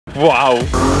Wow.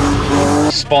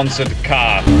 Sponsored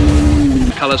car.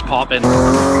 Colours popping.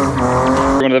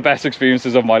 One of the best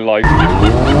experiences of my life.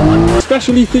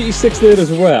 Especially 36 there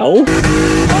as well.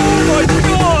 Oh my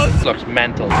god! This looks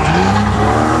mental.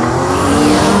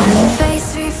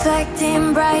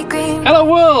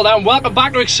 Hello world and welcome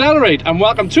back to Aceelerate and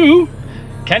welcome to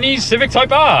Kenny's Civic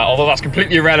Type R, although that's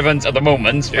completely irrelevant at the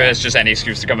moment, but it's just any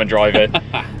excuse to come and drive it.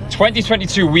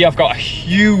 2022, we have got a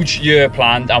huge year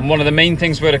planned, and one of the main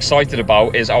things we're excited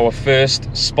about is our first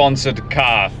sponsored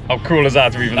car. How cool is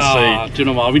that to even see? Do you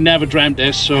know what? We never dreamt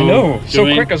this, so... I know, so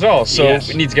quick as well. So yes.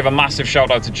 We need to give a massive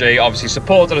shout out to Jay, obviously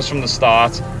supported us from the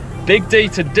start. Big day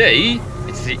today.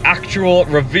 It's the actual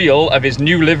reveal of his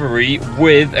new livery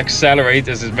with Aceelerate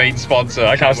as his main sponsor.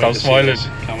 I can't stop smiling.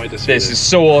 Can't wait to see this. This is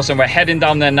so awesome. We're heading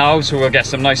down there now, so we'll get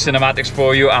some nice cinematics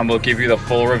for you and we'll give you the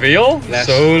full reveal.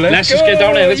 Let's just get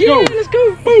down there. Let's go. Let's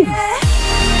go. Boom.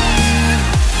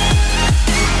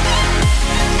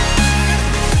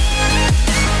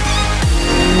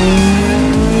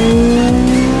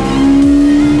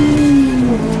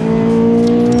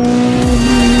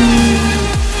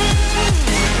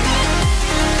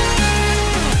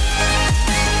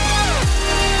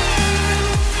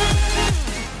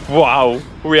 Wow,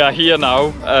 we are here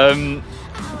now.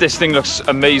 This thing looks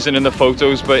amazing in the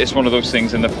photos, but it's one of those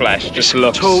things in the flesh. Just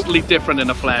looks totally different in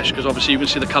the flesh, because obviously you can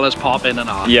see the colours pop in and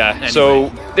out. Yeah, anyway. So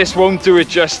this won't do it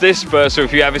justice, but so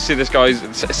if you ever see this, guys,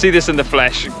 see this in the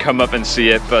flesh, come up and see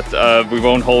it, but we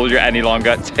won't hold you any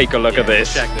longer. Take a look at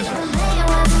this. Check this out.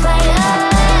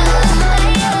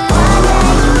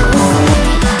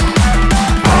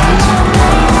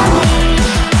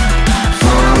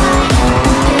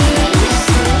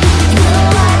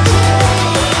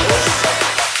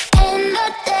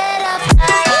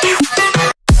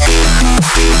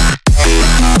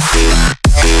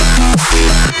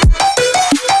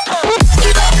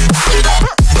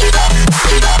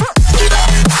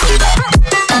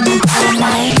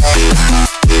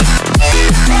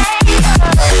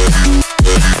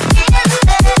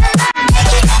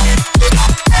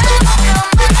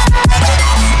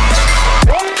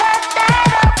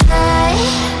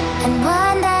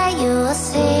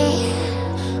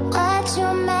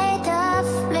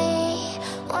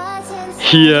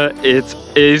 Here it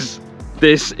is.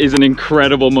 This is an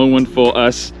incredible moment for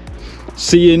us.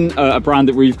 Seeing a brand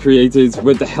that we've created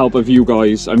with the help of you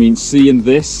guys. I mean, seeing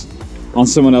this on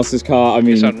someone else's car, I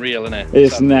mean, it's unreal, isn't it?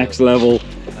 It's next level.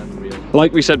 Unreal.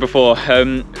 Like we said before,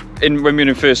 when we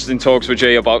were first in talks with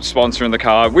Jay about sponsoring the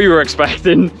car, we were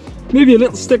expecting maybe a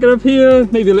little sticker up here,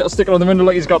 maybe a little sticker on the window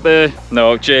like he's got there.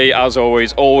 No, Jay, as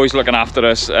always looking after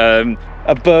us,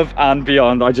 above and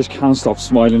beyond. I just can't stop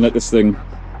smiling at this thing.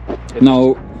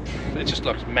 It just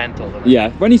looks mental, doesn't it?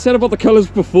 Yeah, when he said about the colours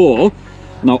before,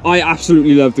 now I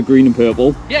absolutely loved the green and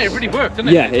purple. Yeah, it really worked, didn't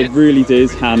it? Yeah, it really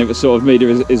did, and it was sort of made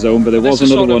of his own, but there was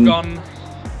another one.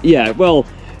 Yeah, well,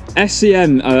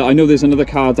 SCM, I know there's another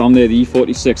car down there, the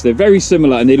E46, they're very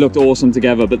similar and they looked awesome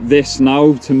together, but this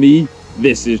now, to me,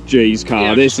 this is Jay's car,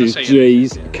 yeah, this is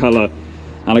Jay's colour,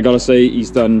 and I gotta say,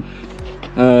 he's done.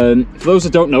 For those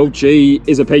that don't know, Jay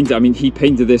is a painter. I mean, he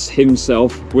painted this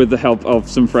himself with the help of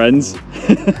some friends.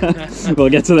 We'll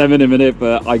get to them in a minute,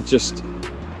 but I just,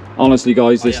 honestly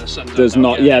guys, this does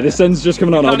not, yeah, the sun's just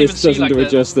coming on now, this doesn't do it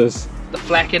justice. The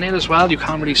fleck in it as well, you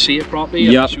can't really see it properly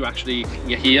unless you actually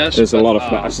hear us. There's a lot of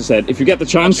fleck, as I said. If you get the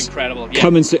chance, incredible.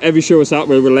 Come and see every show us out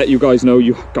where we'll let you guys know.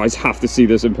 You guys have to see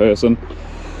this in person.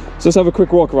 So let's have a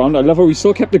quick walk around. I love how we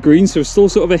still kept the green, so it's still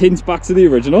sort of a hint back to the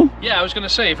original. Yeah, I was going to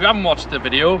say, if you haven't watched the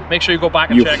video, make sure you go back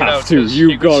and check it out.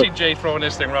 You can see Jay throwing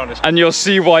this thing around. And you'll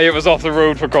see why it was off the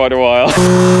road for quite a while.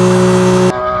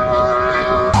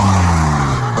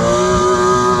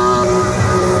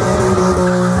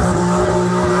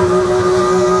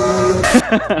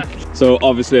 So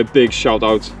obviously a big shout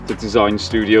out to Design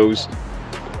Studios.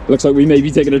 Looks like we may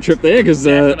be taking a trip there, because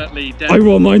definitely. I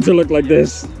want mine to look like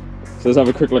this. So let's have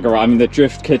a quick look around. I mean, the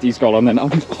drift kit he's got on then. Oh,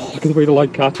 look at the way the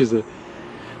light catches it.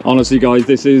 Honestly, guys,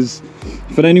 this is,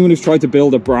 for anyone who's tried to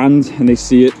build a brand and they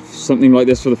see it, something like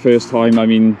this for the first time, I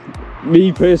mean,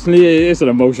 me personally, it's an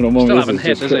emotional moment. Still haven't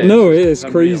hit, is it? No, it is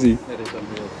crazy. It is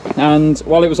unreal. And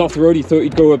while it was off the road, he thought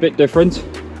he'd go a bit different.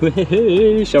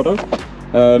 Shout out.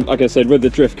 Like I said, with the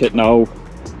drift kit now,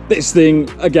 this thing,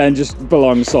 again, just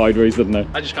belongs sideways, doesn't it?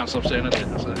 I just can't stop saying it.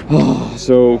 Oh,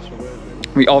 so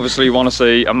we obviously want to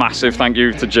say a massive thank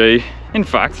you to Jay. In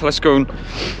fact, let's go and,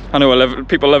 I know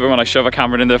people love it when I shove a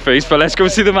camera in their face, but let's go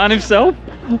see the man himself.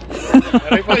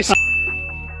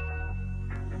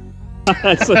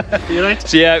 So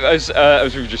yeah,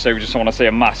 as we just say, we just want to say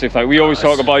a massive thank you. We always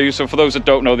talk about you, so for those that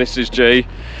don't know, this is Jay.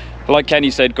 like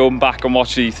Kenny said, go back and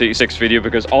watch the 36 video,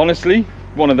 because honestly,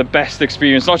 one of the best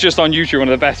experiences, not just on YouTube, one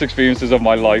of the best experiences of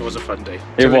my life. It was a fun day.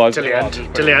 It was. Till the end.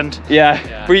 Till the end.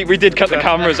 Yeah. We did cut the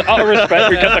cameras. Out of respect,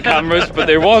 we cut the cameras, but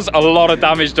there was a lot of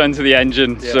damage done to the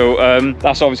engine. Yeah. So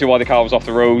that's obviously why the car was off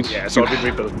the road. Yeah, it's all been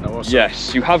rebuilt now also.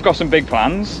 Yes, you have got some big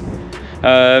plans.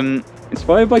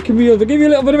 Inspired by Camille. To give you a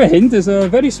little bit of a hint, there's a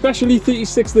very special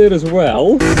E36 there as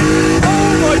well.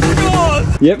 Oh my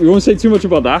god! Yep, we won't say too much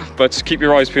about that, but keep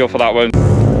your eyes peeled for that one.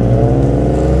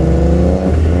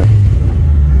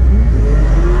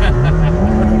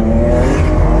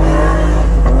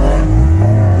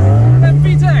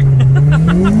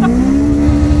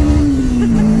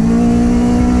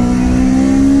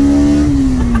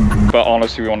 But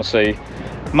honestly, we want to say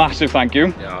massive thank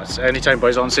you. Yeah, it's anytime,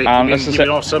 boys. Honestly, you've been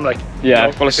awesome. Like, yeah,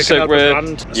 you know, well, let's say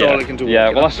that's all I can do. Yeah,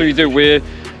 well, that's what we do. We're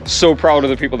so proud of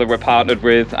the people that we're partnered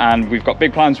with, and we've got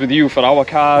big plans with you for our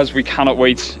cars. We cannot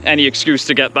wait. Any excuse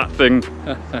to get that thing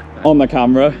on the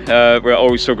camera. We're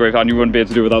always so grateful, and you wouldn't be able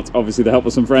to do without obviously the help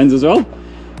of some friends as well.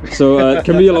 So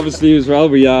Camille obviously as well,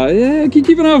 we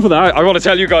keep an eye out for that. I want to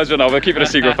tell you guys right now, we're keeping it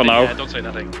a secret for now. Yeah, don't say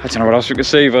nothing. I don't know what else we could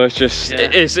say, but it's just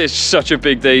it's such a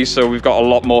big day, so we've got a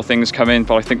lot more things coming,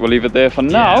 but I think we'll leave it there for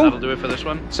now. Yeah, that'll do it for this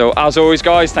one. So as always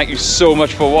guys, thank you so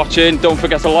much for watching. Don't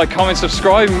forget to like, comment,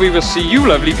 subscribe, and we will see you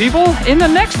lovely people in the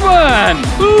next one.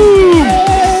 Boom!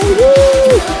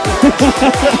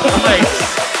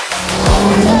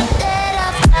 Nice.